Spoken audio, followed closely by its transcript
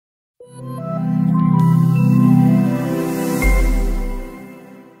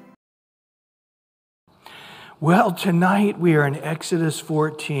Well, tonight we are in Exodus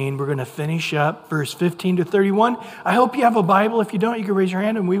 14. We're going to finish up verse 15 to 31. I hope you have a Bible. If you don't, you can raise your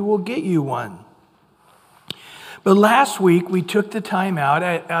hand and we will get you one. But last week we took the time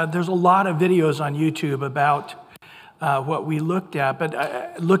out. There's a lot of videos on YouTube about what we looked at,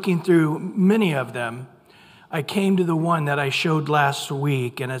 but looking through many of them, I came to the one that I showed last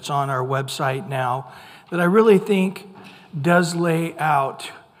week, and it's on our website now, that I really think does lay out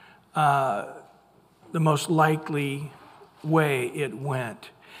the most likely way it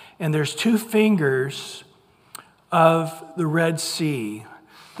went. And there's two fingers of the Red Sea.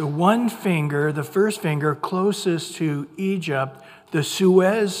 The one finger, the first finger closest to Egypt, the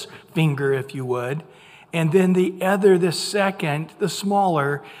Suez finger, if you would, and then the other, the second, the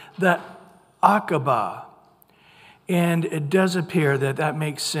smaller, the Aqaba. And it does appear that that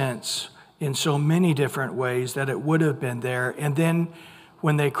makes sense in so many different ways that it would have been there. And then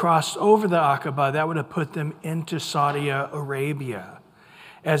when they crossed over the Aqaba, that would have put them into Saudi Arabia,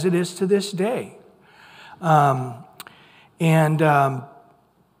 as it is to this day. When you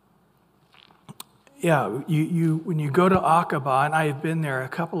go to Aqaba, and I have been there a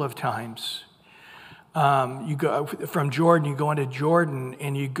couple of times, you go from Jordan, you go into Jordan,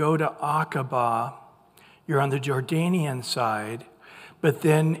 and you go to Aqaba. You're on the Jordanian side, but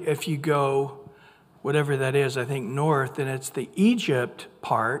then if you go, whatever that is, I think north, then it's the Egypt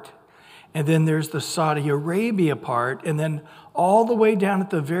part, and then there's the Saudi Arabia part, and then all the way down at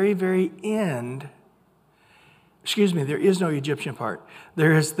the very, very end, there is no Egyptian part.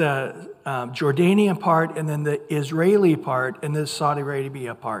 There is the Jordanian part, and then the Israeli part, and the Saudi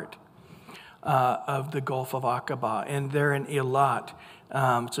Arabia part of the Gulf of Aqaba, and they're in Eilat.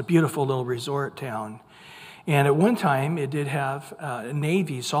 It's a beautiful little resort town. And at one time, it did have a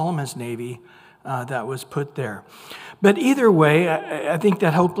navy, Solomon's Navy, that was put there. But either way, I think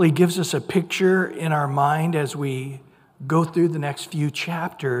that hopefully gives us a picture in our mind as we go through the next few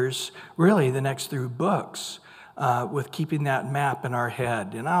chapters, really the next few books, with keeping that map in our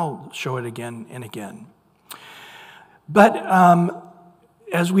head. And I'll show it again and again. But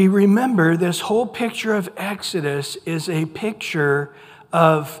as we remember, this whole picture of Exodus is a picture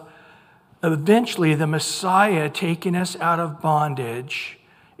of eventually the Messiah taking us out of bondage.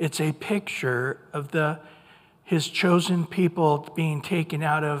 It's a picture of his chosen people being taken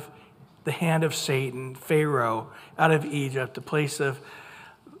out of the hand of Satan, Pharaoh, out of Egypt, the place of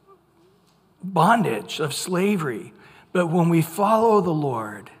bondage, of slavery. But when we follow the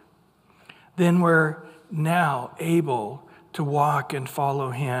Lord, then we're now able to walk and follow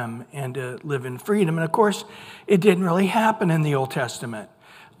him and to live in freedom. And of course, it didn't really happen in the Old Testament.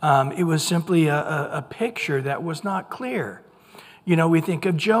 It was simply a picture that was not clear. You know, we think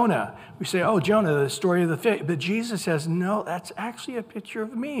of Jonah. We say, oh, Jonah, the story of the fish. But Jesus says, no, that's actually a picture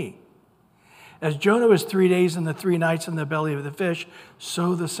of me. As Jonah was 3 days and 3 nights in the belly of the fish,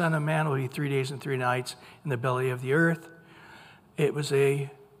 so the Son of Man will be 3 days and 3 nights in the belly of the earth. It was a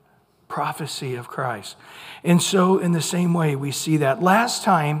prophecy of Christ. And so in the same way, we see that. Last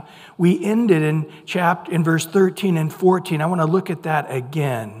time, we ended in verse 13 and 14. I want to look at that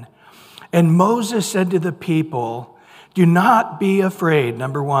again. And Moses said to the people, do not be afraid,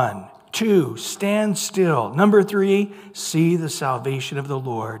 number 1. 2, stand still. Number 3, see the salvation of the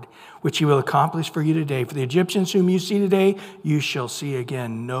Lord, which he will accomplish for you today. For the Egyptians whom you see today, you shall see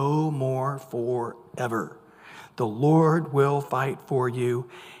again no more forever. The Lord will fight for you,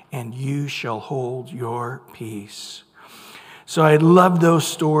 and you shall hold your peace. So I love those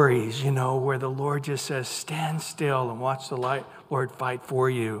stories, where the Lord just says, stand still and watch the Lord fight for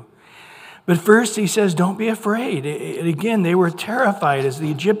you. But first he says, don't be afraid. And again, they were terrified as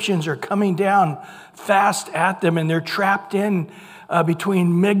the Egyptians are coming down fast at them, and they're trapped in between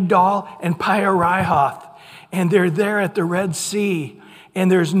Migdol and Pi-hahiroth. And they're there at the Red Sea.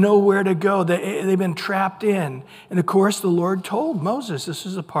 And there's nowhere to go. They've been trapped in. And of course, the Lord told Moses, this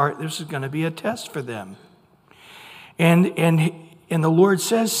is going to be a test for them. And the Lord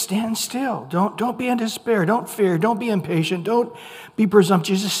says, stand still. Don't be in despair. Don't fear. Don't be impatient. Don't be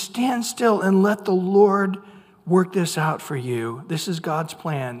presumptuous. Just stand still and let the Lord work this out for you. This is God's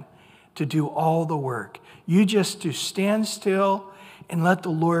plan to do all the work. You just to stand still and let the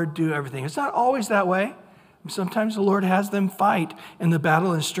Lord do everything. It's not always that way. Sometimes the Lord has them fight in the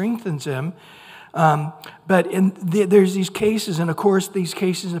battle and strengthens them. But there's these cases, and of course these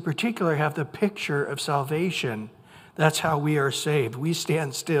cases in particular have the picture of salvation. That's how we are saved. We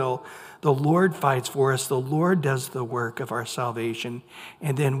stand still. The Lord fights for us. The Lord does the work of our salvation.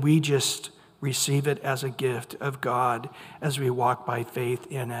 And then we just receive it as a gift of God as we walk by faith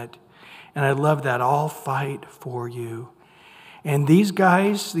in it. And I love that. I'll fight for you. And these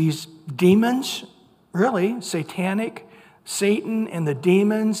guys, these demons, really satanic, Satan and the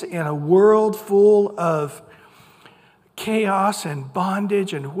demons, and a world full of chaos and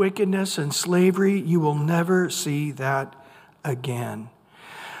bondage and wickedness and slavery, you will never see that again.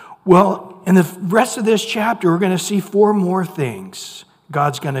 Well, in the rest of this chapter, we're going to see 4 more things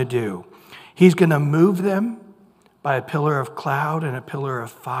God's going to do. He's going to move them by a pillar of cloud and a pillar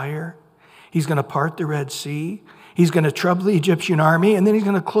of fire. He's going to part the Red Sea. He's going to trouble the Egyptian army, and then he's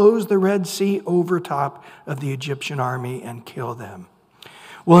going to close the Red Sea over top of the Egyptian army and kill them.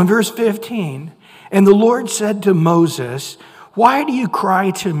 Well, in verse 15, and the Lord said to Moses, "Why do you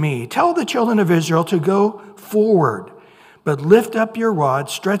cry to me? Tell the children of Israel to go forward, but lift up your rod,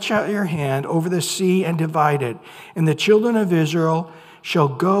 stretch out your hand over the sea and divide it. And the children of Israel shall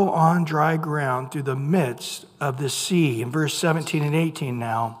go on dry ground through the midst of the sea." In verse 17 and 18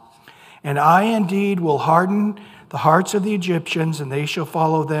 now. "And I indeed will harden the hearts of the Egyptians, and they shall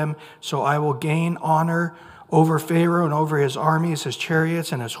follow them. So I will gain honor over Pharaoh and over his armies, his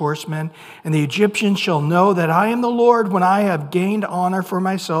chariots, and his horsemen. And the Egyptians shall know that I am the Lord when I have gained honor for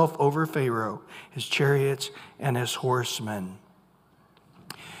myself over Pharaoh, his chariots, and his horsemen."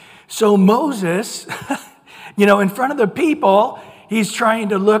 So Moses, in front of the people, he's trying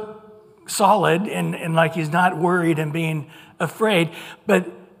to look solid and like he's not worried and being afraid. But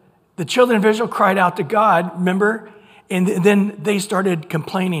the children of Israel cried out to God, remember? And then they started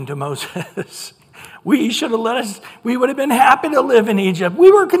complaining to Moses. "We should have let us, we would have been happy to live in Egypt.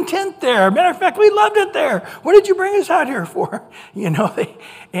 We were content there. Matter of fact, we loved it there. What did you bring us out here for?"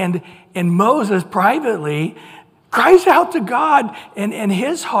 And Moses privately cries out to God, and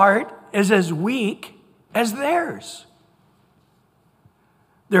his heart is as weak as theirs.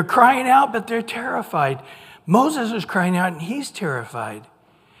 They're crying out, but they're terrified. Moses is crying out, and he's terrified.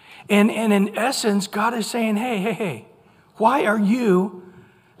 And in essence, God is saying, hey, why are you,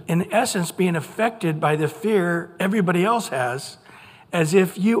 in essence, being affected by the fear everybody else has, as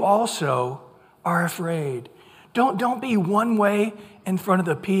if you also are afraid? Don't be one way in front of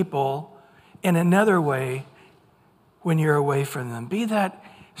the people and another way when you're away from them. Be that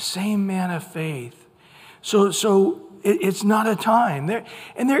same man of faith. So it's not a time. There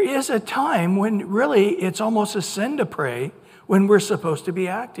is a time when really it's almost a sin to pray when we're supposed to be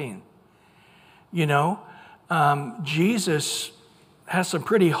acting. Jesus has some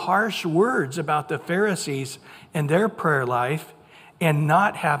pretty harsh words about the Pharisees and their prayer life and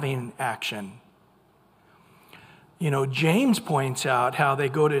not having action. James points out how they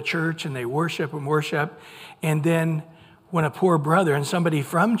go to church and they worship, and then when a poor brother and somebody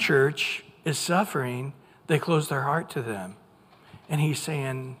from church is suffering, they close their heart to them. And he's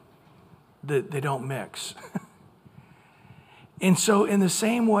saying that they don't mix. And so in the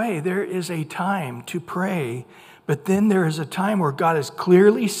same way, there is a time to pray, but then there is a time where God has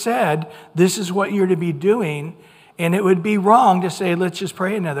clearly said, this is what you're to be doing, and it would be wrong to say, let's just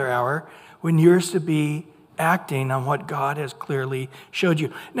pray another hour, when you're to be acting on what God has clearly showed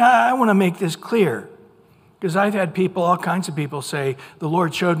you. Now, I want to make this clear, because I've had all kinds of people say, the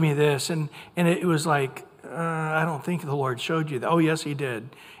Lord showed me this, and it was like, I don't think the Lord showed you that. Oh, yes, he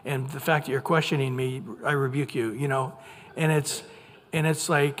did. And the fact that you're questioning me, I rebuke you, And it's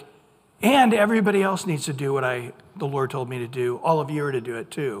like, and everybody else needs to do what the Lord told me to do. All of you are to do it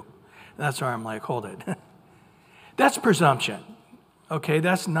too. And that's where I'm like, hold it. That's presumption. Okay,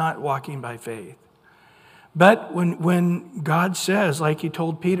 that's not walking by faith. But when God says, like he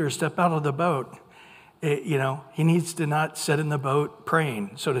told Peter, step out of the boat, he needs to not sit in the boat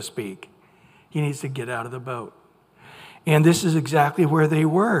praying, so to speak. He needs to get out of the boat. And this is exactly where they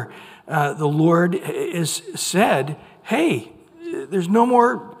were. The Lord is said, hey, there's no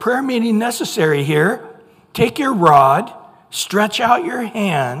more prayer meeting necessary here. Take your rod, stretch out your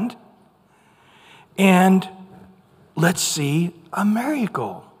hand, and let's see a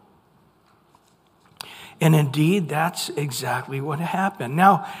miracle. And indeed, that's exactly what happened.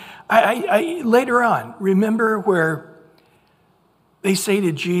 Now, I later on, remember where they say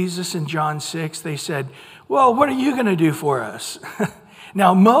to Jesus in John 6, they said, well, what are you going to do for us?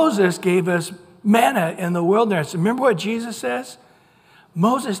 Now, Moses gave us manna in the wilderness. Remember what Jesus says?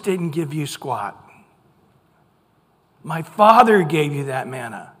 Moses didn't give you squat. My Father gave you that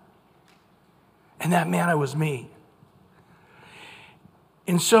manna. And that manna was me.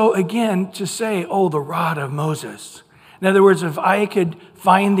 And so again, to say, oh, the rod of Moses. In other words, if I could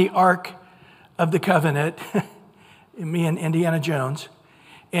find the Ark of the Covenant, me and Indiana Jones,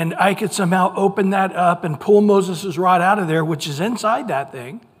 and I could somehow open that up and pull Moses' rod out of there, which is inside that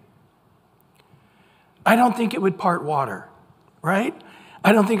thing, I don't think it would part water, right?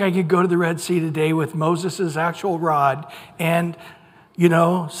 I don't think I could go to the Red Sea today with Moses' actual rod and,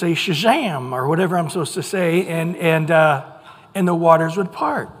 say Shazam or whatever I'm supposed to say, and the waters would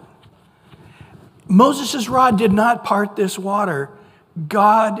part. Moses' rod did not part this water.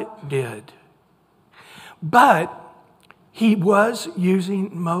 God did. But he was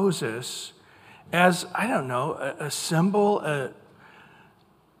using Moses as, a symbol,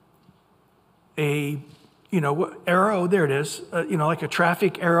 arrow, there it is, like a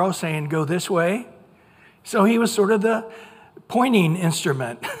traffic arrow saying go this way. So he was sort of the pointing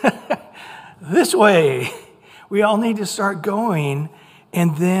instrument. This way. We all need to start going,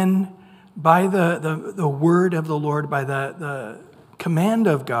 and then by the word of the Lord, by the command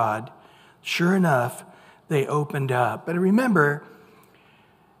of God, sure enough, they opened up. But remember,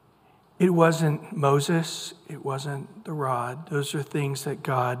 it wasn't Moses, it wasn't the rod. Those are things that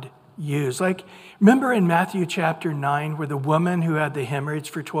God used. Like, remember in Matthew chapter 9, where the woman who had the hemorrhage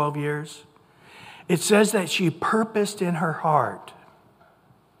for 12 years, it says that she purposed in her heart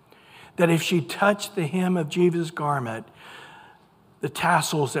that if she touched the hem of Jesus' garment, the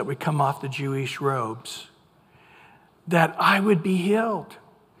tassels that would come off the Jewish robes, that I would be healed.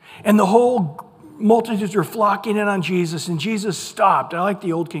 And the whole multitudes were flocking in on Jesus, and Jesus stopped. I like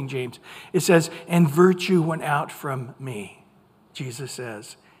the old King James. It says, and virtue went out from me, Jesus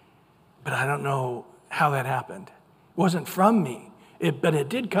says. But I don't know how that happened. It wasn't from me, but it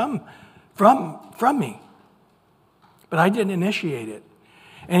did come from me. But I didn't initiate it.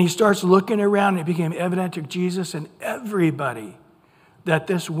 And he starts looking around, and it became evident to Jesus and everybody that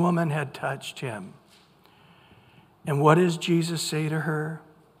this woman had touched him. And what does Jesus say to her?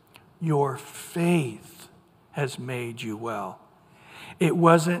 Your faith has made you well. It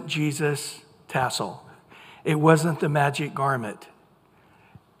wasn't Jesus' tassel. It wasn't the magic garment.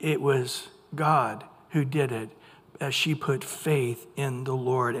 It was God who did it as she put faith in the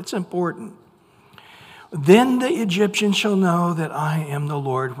Lord. It's important. Then the Egyptians shall know that I am the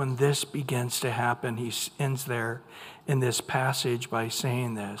Lord when this begins to happen. He ends there in this passage by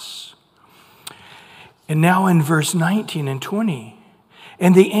saying this. And now in verse 19 and 20.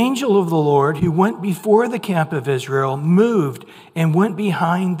 And the angel of the Lord who went before the camp of Israel moved and went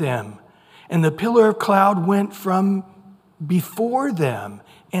behind them. And the pillar of cloud went from before them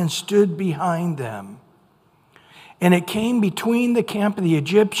and stood behind them. And it came between the camp of the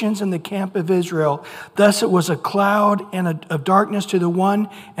Egyptians and the camp of Israel. Thus it was a cloud and of darkness to the one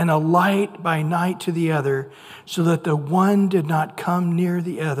and a light by night to the other, so that the one did not come near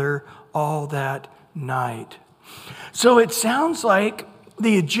the other all that night. So it sounds like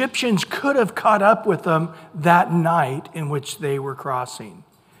the Egyptians could have caught up with them that night in which they were crossing.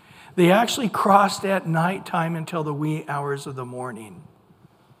 They actually crossed at nighttime until the wee hours of the morning.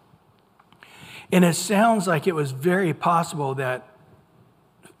 And it sounds like it was very possible that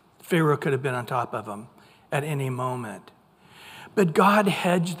Pharaoh could have been on top of them at any moment. But God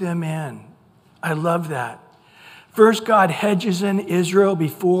hedged them in. I love that. First, God hedges in Israel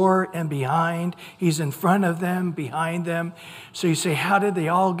before and behind. He's in front of them, behind them. So you say, how did they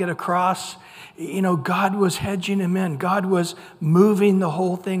all get across? God was hedging them in. God was moving the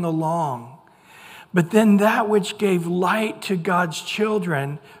whole thing along. But then that which gave light to God's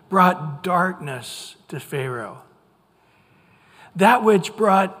children brought darkness to Pharaoh. That which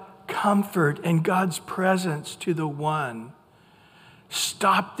brought comfort and God's presence to the one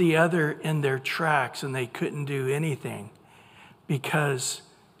stopped the other in their tracks, and they couldn't do anything because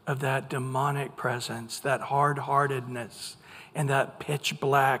of that demonic presence, that hard-heartedness, and that pitch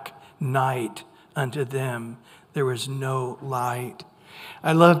black night unto them. There was no light.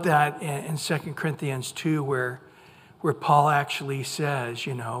 I love that in 2 Corinthians 2 where Paul actually says,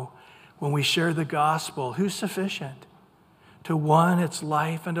 when we share the gospel, who's sufficient? To one, it's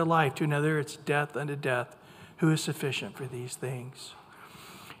life unto life. To another, it's death unto death. Who is sufficient for these things?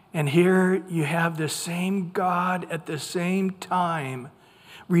 And here you have the same God at the same time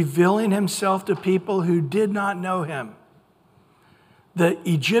revealing himself to people who did not know him. The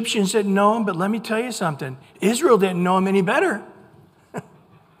Egyptians didn't know him, but let me tell you something. Israel didn't know him any better.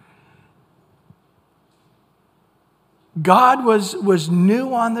 God was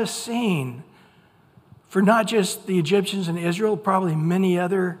new on the scene for not just the Egyptians and Israel, probably many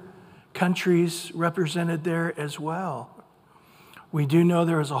other countries represented there as well. We do know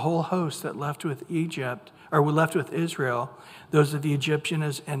there was a whole host that left with Egypt, or were left with Israel. Those of the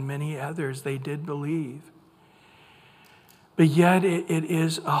Egyptians and many others, they did believe. But yet it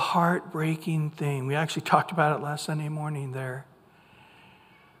is a heartbreaking thing. We actually talked about it last Sunday morning there,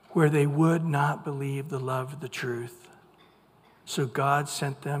 where they would not believe the love of the truth. So God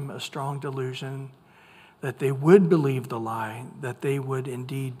sent them a strong delusion that they would believe the lie, that they would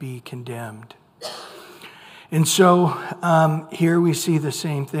indeed be condemned. And so here we see the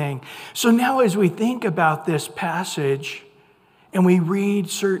same thing. So now as we think about this passage and we read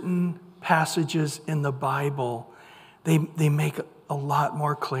certain passages in the Bible, they make a lot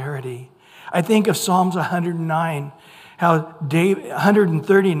more clarity. I think of Psalms 139,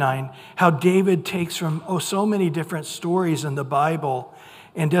 how David takes from so many different stories in the Bible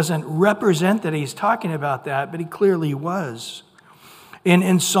and doesn't represent that he's talking about that, but he clearly was.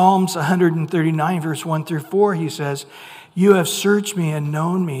 In Psalms 139, verse 1 through 4, he says, "You have searched me and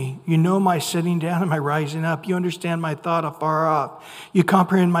known me. You know my sitting down and my rising up. You understand my thought afar off. You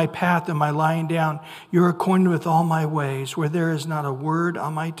comprehend my path and my lying down. You are acquainted with all my ways, where there is not a word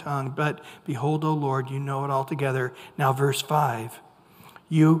on my tongue. But behold, O Lord, you know it altogether." Now, verse 5,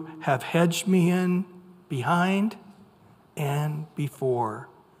 "You have hedged me in behind and before,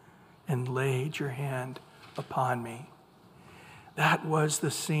 and laid your hand upon me." That was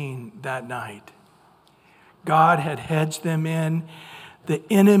the scene that night. God had hedged them in. The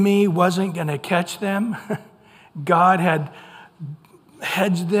enemy wasn't going to catch them. God had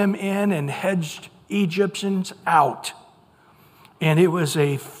hedged them in and hedged Egyptians out. And it was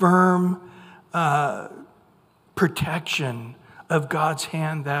a firm protection of God's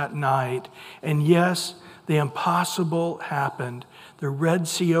hand that night. And yes, the impossible happened. The Red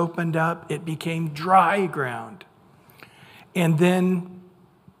Sea opened up. It became dry ground. And then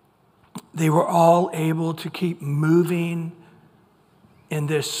they were all able to keep moving in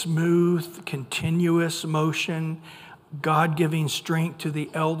this smooth, continuous motion, God giving strength to the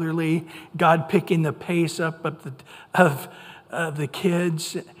elderly, God picking the pace up of the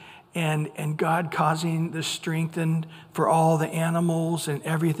kids, and God causing the strength for all the animals and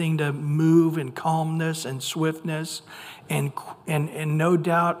everything to move in calmness and swiftness, and no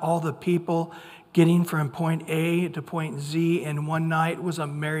doubt all the people getting from point A to point Z in one night was a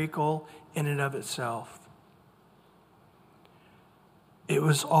miracle in and of itself. It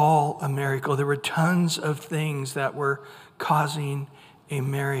was all a miracle. There were tons of things that were causing a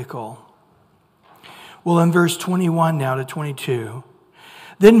miracle. Well, in verse 21 now to 22,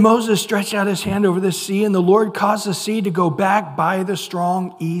 "Then Moses stretched out his hand over the sea, and the Lord caused the sea to go back by the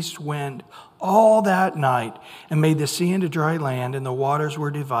strong east wind all that night, and made the sea into dry land, and the waters were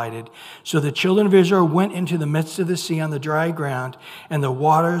divided. So the children of Israel went into the midst of the sea on the dry ground, and the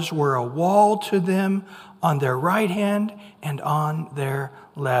waters were a wall to them on their right hand and on their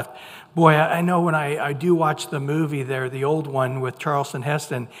left." Boy, I know when I do watch the movie there, the old one with Charlton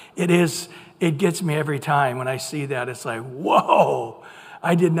Heston, it gets me every time when I see that. It's like, whoa,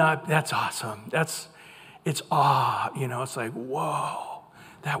 that's awesome. It's awe, it's like, whoa,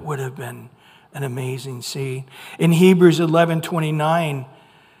 that would have been an amazing scene. In Hebrews 11:29,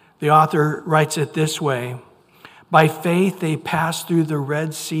 the author writes it this way: "By faith they passed through the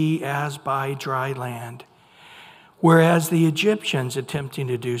Red Sea as by dry land, whereas the Egyptians, attempting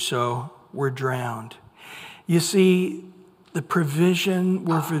to do so, were drowned." You see, the provision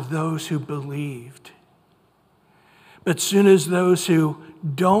were for those who believed. But soon as those who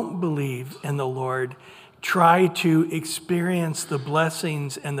don't believe in the Lord try to experience the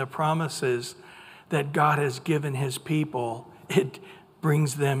blessings and the promises that God has given his people, it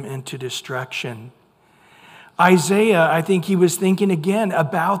brings them into destruction. Isaiah, I think he was thinking again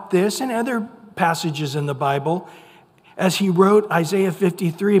about this and other passages in the Bible as he wrote Isaiah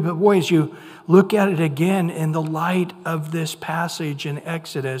 53. But boy, as you look at it again in the light of this passage in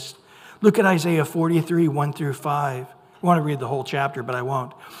Exodus, look at Isaiah 43, 1 through 5. I want to read the whole chapter, but I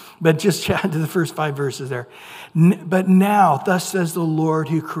won't. But just chat to the first 5 verses there. "But now, thus says the Lord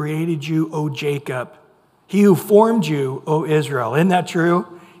who created you, O Jacob, he who formed you, O Israel." Isn't that true?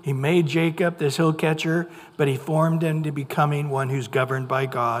 He made Jacob, this hill catcher, but he formed him to becoming one who's governed by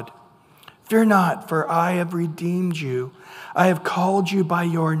God. "Fear not, for I have redeemed you. I have called you by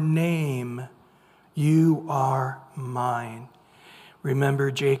your name. You are mine." Remember,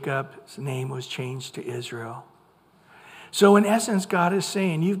 Jacob's name was changed to Israel. So in essence, God is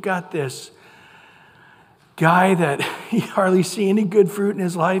saying, you've got this guy that you hardly see any good fruit in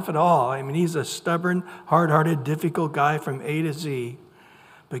his life at all. I mean, he's a stubborn, hard-hearted, difficult guy from A to Z.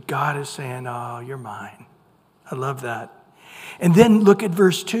 But God is saying, "Oh, you're mine." I love that. And then look at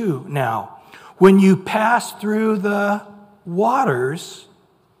verse 2 now. "When you pass through the waters,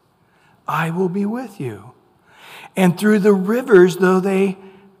 I will be with you. And through the rivers, though they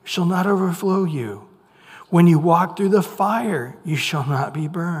shall not overflow you. When you walk through the fire, you shall not be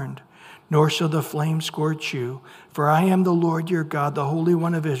burned, nor shall the flame scorch you. For I am the Lord your God, the Holy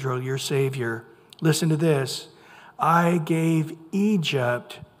One of Israel, your Savior." Listen to this. "I gave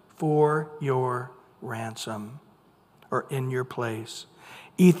Egypt for your ransom," or in your place,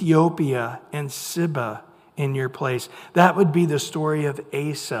 "Ethiopia and Seba in your place. That would be the story of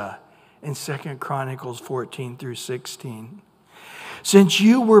Asa in 2 Chronicles 14 through 16. Since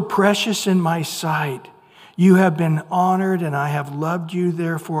you were precious in my sight, you have been honored, and I have loved you.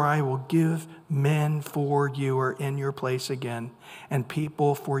 Therefore, I will give men for you or in your place again, and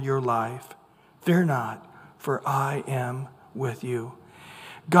people for your life. Fear not, for I am with you.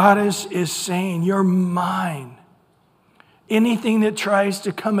 God is saying, you're mine. Anything that tries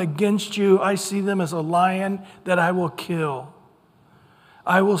to come against you, I see them as a lion that I will kill.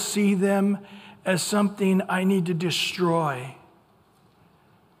 I will see them as something I need to destroy.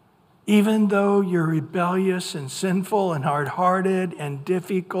 Even though you're rebellious and sinful and hard-hearted and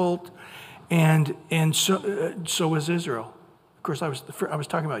difficult, and so was Israel. Of course, I was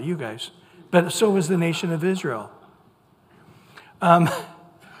talking about you guys, but so was the nation of Israel.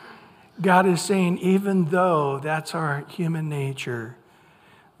 God is saying, even though that's our human nature,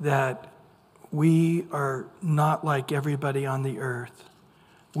 that we are not like everybody on the earth.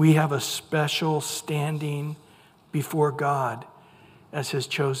 We have a special standing before God as his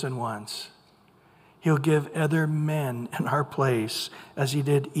chosen ones. He'll give other men in our place, as he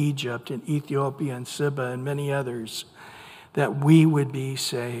did Egypt and Ethiopia and Seba and many others, that we would be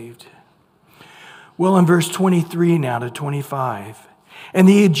saved. Well, in verse 23 now to 25, and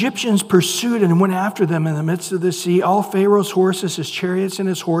the Egyptians pursued and went after them in the midst of the sea, all Pharaoh's horses, his chariots, and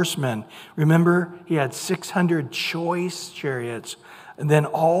his horsemen. Remember, he had 600 choice chariots, and then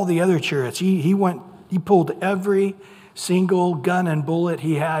all the other chariots. He pulled every single gun and bullet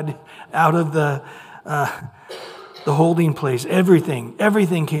he had out of the holding place.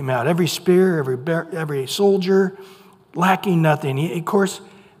 Everything came out. Every spear, every soldier, lacking nothing. Of course,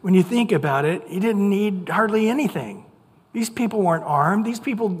 when you think about it, he didn't need hardly anything. These people weren't armed. These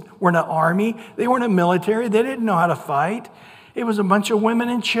people weren't an army. They weren't a military. They didn't know how to fight. It was a bunch of women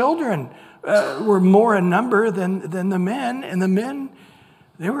and children were more in number than the men. And the men,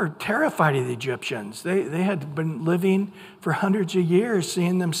 they were terrified of the Egyptians. They had been living for hundreds of years,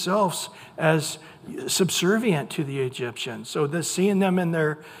 seeing themselves as subservient to the Egyptians. So seeing them in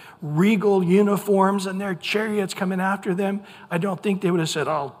their regal uniforms and their chariots coming after them, I don't think they would have said,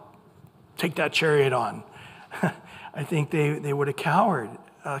 "I'll take that chariot on." I think they would have cowered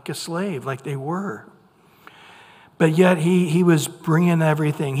like a slave, like they were. But yet he was bringing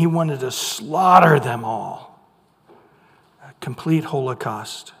everything. He wanted to slaughter them all. A complete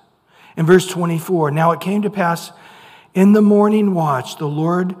Holocaust. In verse 24, now it came to pass in the morning watch, the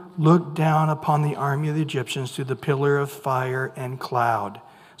Lord looked down upon the army of the Egyptians through the pillar of fire and cloud.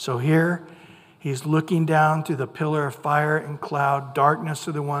 So here he's looking down through the pillar of fire and cloud, darkness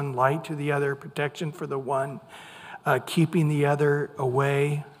to the one, light to the other, protection for the one, keeping the other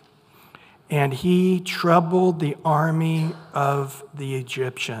away. And he troubled the army of the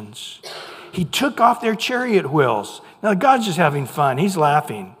Egyptians. He took off their chariot wheels. Now God's just having fun. He's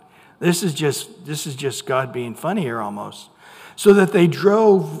laughing. This is just God being funny here almost. So that they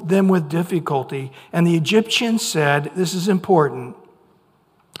drove them with difficulty. And the Egyptians said, this is important,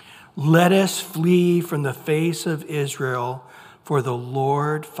 "Let us flee from the face of Israel, for the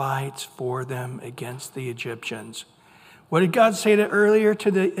Lord fights for them against the Egyptians." What did God say earlier to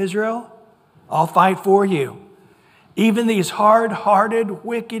the Israel? "I'll fight for you." Even these hard-hearted,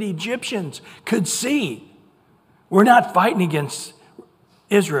 wicked Egyptians could see, we're not fighting against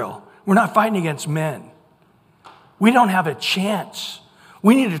Israel. We're not fighting against men. We don't have a chance.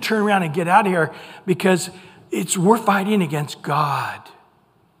 We need to turn around and get out of here because we're fighting against God.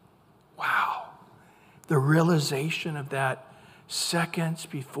 Wow. The realization of that seconds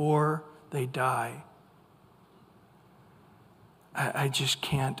before they die. I just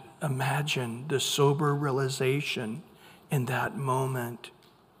can't imagine the sober realization in that moment.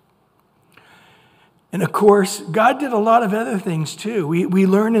 And of course, God did a lot of other things too. We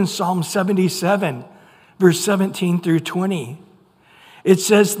learn in Psalm 77, verse 17 through 20. It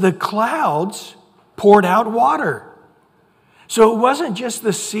says, the clouds poured out water. So it wasn't just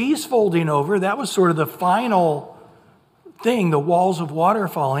the seas folding over. That was sort of the final thing, the walls of water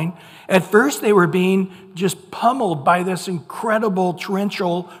falling. At first, they were being just pummeled by this incredible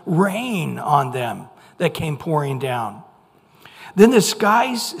torrential rain on them that came pouring down. Then the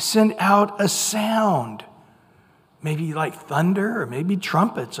skies sent out a sound, maybe like thunder or maybe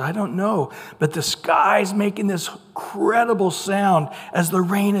trumpets, I don't know. But the skies making this incredible sound as the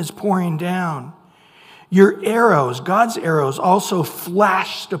rain is pouring down. Your arrows, God's arrows, also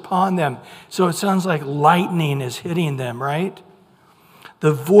flashed upon them. So it sounds like lightning is hitting them, right?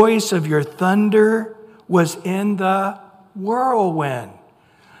 The voice of your thunder was in the whirlwind.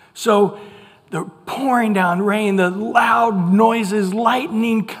 So the pouring down rain, the loud noises,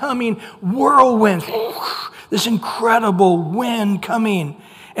 lightning coming, whirlwind. This incredible wind coming,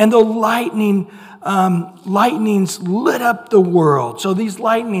 and the lightnings lit up the world. So these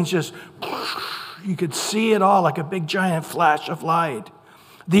lightnings just, you could see it all like a big giant flash of light.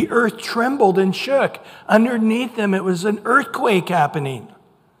 The earth trembled and shook. Underneath them, it was an earthquake happening.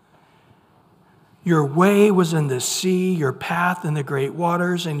 Your way was in the sea, your path in the great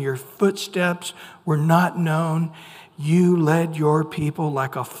waters, and your footsteps were not known. You led your people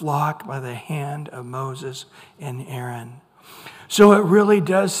like a flock by the hand of Moses and Aaron. So it really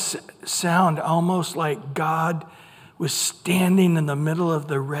does sound almost like God was standing in the middle of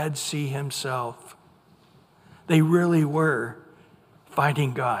the Red Sea himself. They really were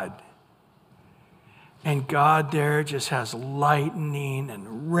fighting God. And God there just has lightning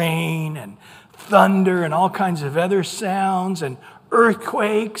and rain and thunder and all kinds of other sounds and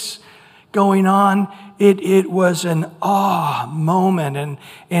earthquakes going on. It was an awe moment.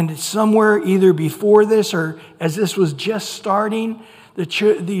 And somewhere either before this or as this was just starting,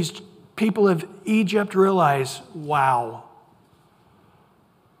 these people of Egypt realized, wow,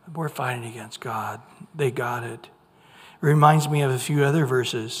 we're fighting against God. They got it. It reminds me of a few other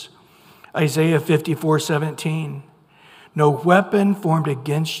verses. Isaiah 54:17. No weapon formed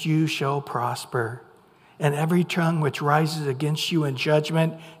against you shall prosper, and every tongue which rises against you in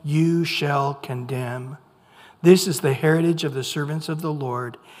judgment you shall condemn. This is the heritage of the servants of the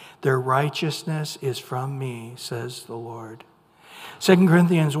Lord. Their righteousness is from me, says the Lord. 2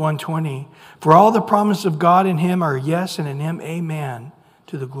 Corinthians 1:20. For all the promise of God in him are yes, and in him amen,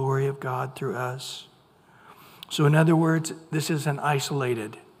 to the glory of God through us. So in other words, this isn't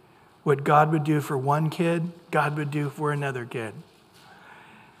isolated. What God would do for one kid, God would do for another kid.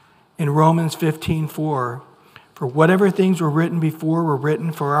 In Romans 15:4, for whatever things were written before were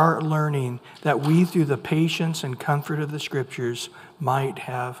written for our learning, that we through the patience and comfort of the Scriptures might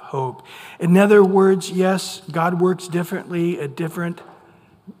have hope. In other words, yes, God works differently at different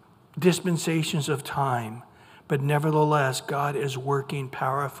dispensations of time, but nevertheless, God is working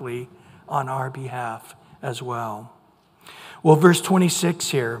powerfully on our behalf as well. Well, verse 26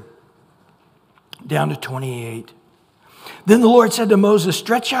 here, down to 28. Then the Lord said to Moses,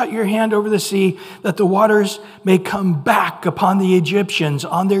 stretch out your hand over the sea, that the waters may come back upon the Egyptians,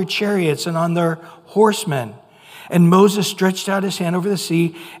 on their chariots and on their horsemen. And Moses stretched out his hand over the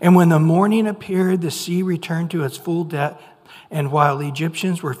sea, and when the morning appeared, the sea returned to its full depth, and while the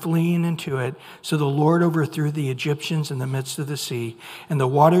Egyptians were fleeing into it, so the Lord overthrew the Egyptians in the midst of the sea. And the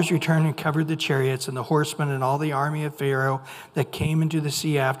waters returned and covered the chariots and the horsemen and all the army of Pharaoh that came into the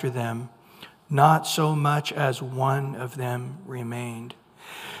sea after them. Not so much as one of them remained.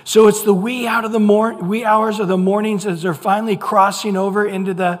 So it's the wee hours of the mornings as they're finally crossing over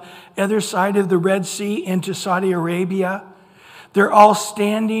into the other side of the Red Sea into Saudi Arabia. They're all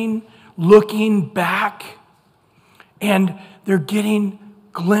standing, looking back, and they're getting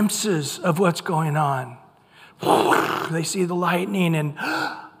glimpses of what's going on. They see the lightning and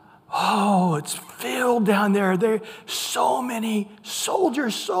oh, it's filled down there. There are so many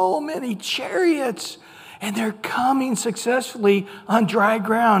soldiers, so many chariots, and they're coming successfully on dry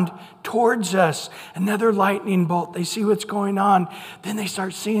ground towards us. Another lightning bolt. They see what's going on. Then they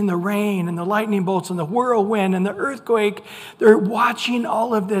start seeing the rain and the lightning bolts and the whirlwind and the earthquake. They're watching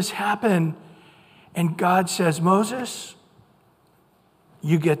all of this happen. And God says, Moses,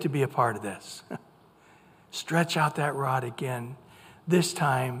 you get to be a part of this. Stretch out that rod again. This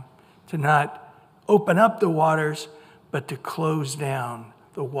time, to not open up the waters, but to close down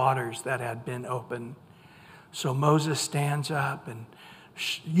the waters that had been opened. So Moses stands up and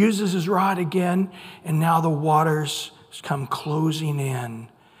uses his rod again, and now the waters come closing in,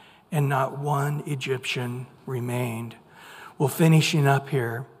 and not one Egyptian remained. Well, finishing up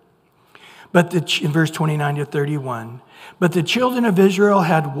here. But in verse 29 to 31, but the children of Israel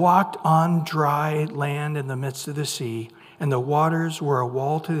had walked on dry land in the midst of the sea, and the waters were a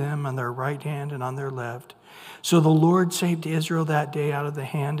wall to them on their right hand and on their left. So the Lord saved Israel that day out of the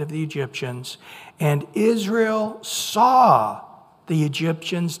hand of the Egyptians, and Israel saw the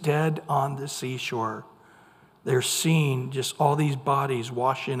Egyptians dead on the seashore. They're seeing just all these bodies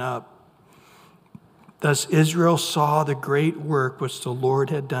washing up. Thus Israel saw the great work which the Lord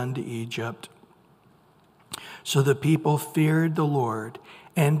had done to Egypt. So the people feared the Lord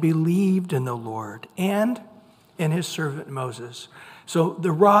and believed in the Lord and in his servant Moses. So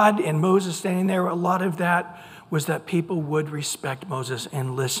the rod and Moses standing there, a lot of that was that people would respect Moses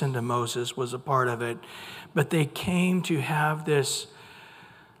and listen to Moses was a part of it. But they came to have this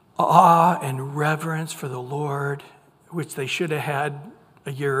awe and reverence for the Lord, which they should have had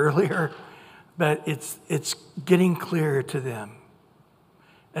a year earlier. But it's getting clearer to them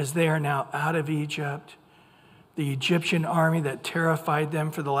as they are now out of Egypt. The Egyptian army that terrified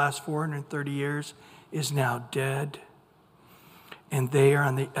them for the last 430 years is now dead. And they are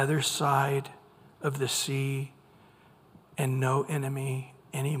on the other side of the sea, and no enemy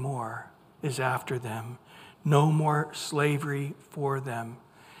anymore is after them. No more slavery for them.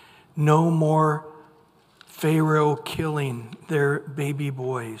 No more Pharaoh killing their baby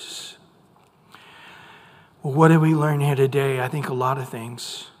boys. Well, what did we learn here today? I think a lot of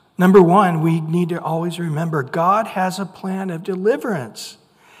things. Number one, we need to always remember God has a plan of deliverance.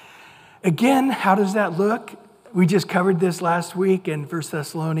 Again, how does that look? We just covered this last week in 1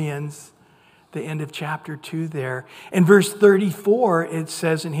 Thessalonians, the end of chapter 2 there. In verse 34, it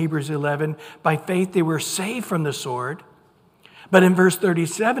says in Hebrews 11, by faith they were saved from the sword. But in verse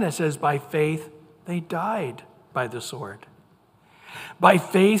 37, it says, by faith they died by the sword. By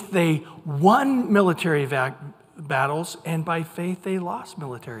faith they won military battles, and by faith they lost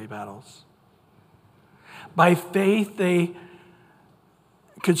military battles. By faith they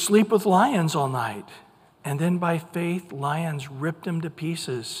could sleep with lions all night, and then by faith lions ripped them to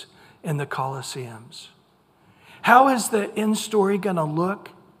pieces in the Colosseums. How is the end story going to look?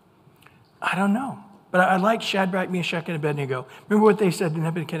 I don't know. But I like Shadrach, Meshach, and Abednego. Remember what they said to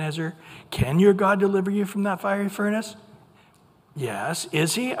Nebuchadnezzar? Can your God deliver you from that fiery furnace? Yes.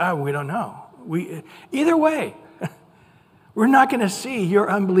 Is he? We don't know. Either way, we're not going to see your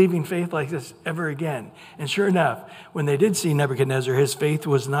unbelieving faith like this ever again. And sure enough, when they did see Nebuchadnezzar, his faith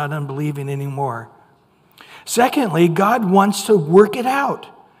was not unbelieving anymore. Secondly, God wants to work it out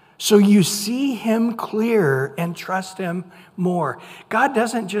so you see him clearer and trust him more. God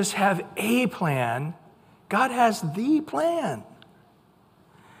doesn't just have a plan. God has the plan.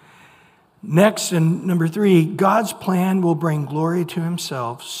 Next, and number three, God's plan will bring glory to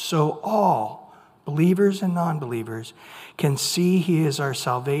himself so all, believers and non-believers, can see he is our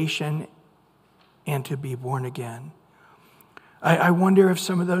salvation and to be born again. I wonder if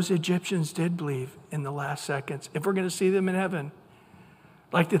some of those Egyptians did believe in the last seconds, if we're going to see them in heaven.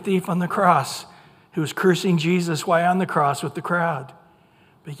 Like the thief on the cross who was cursing Jesus while on the cross with the crowd.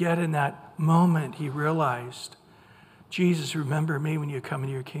 But yet in that moment, he realized, Jesus, remember me when you come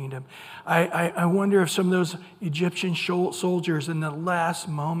into your kingdom. I wonder if some of those Egyptian soldiers in the last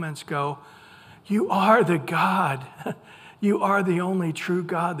moments go, you are the God. You are the only true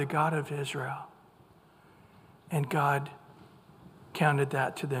God, the God of Israel. And God counted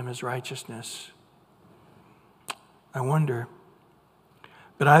that to them as righteousness. I wonder.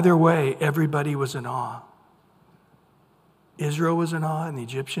 But either way, everybody was in awe. Israel was in awe and the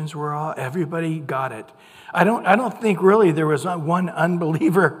Egyptians were in awe. Everybody got it. I don't think really there was one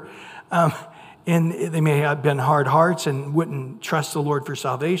unbeliever. They may have been hard hearts and wouldn't trust the Lord for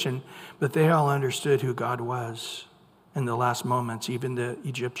salvation, but they all understood who God was in the last moments, even the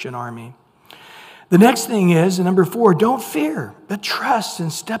Egyptian army. The next thing is, number 4, don't fear, but trust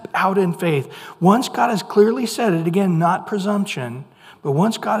and step out in faith. Once God has clearly said it, again, not presumption, but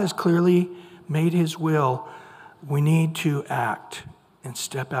once God has clearly made his will, we need to act and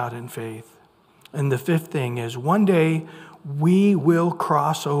step out in faith. And the 5th thing is, one day we will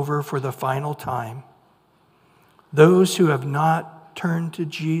cross over for the final time. Those who have not turned to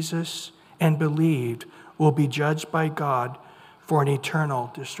Jesus and believed will be judged by God for an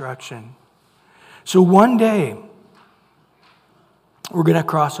eternal destruction. So one day, we're going to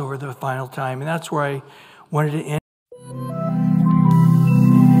cross over the final time. And that's where I wanted to end.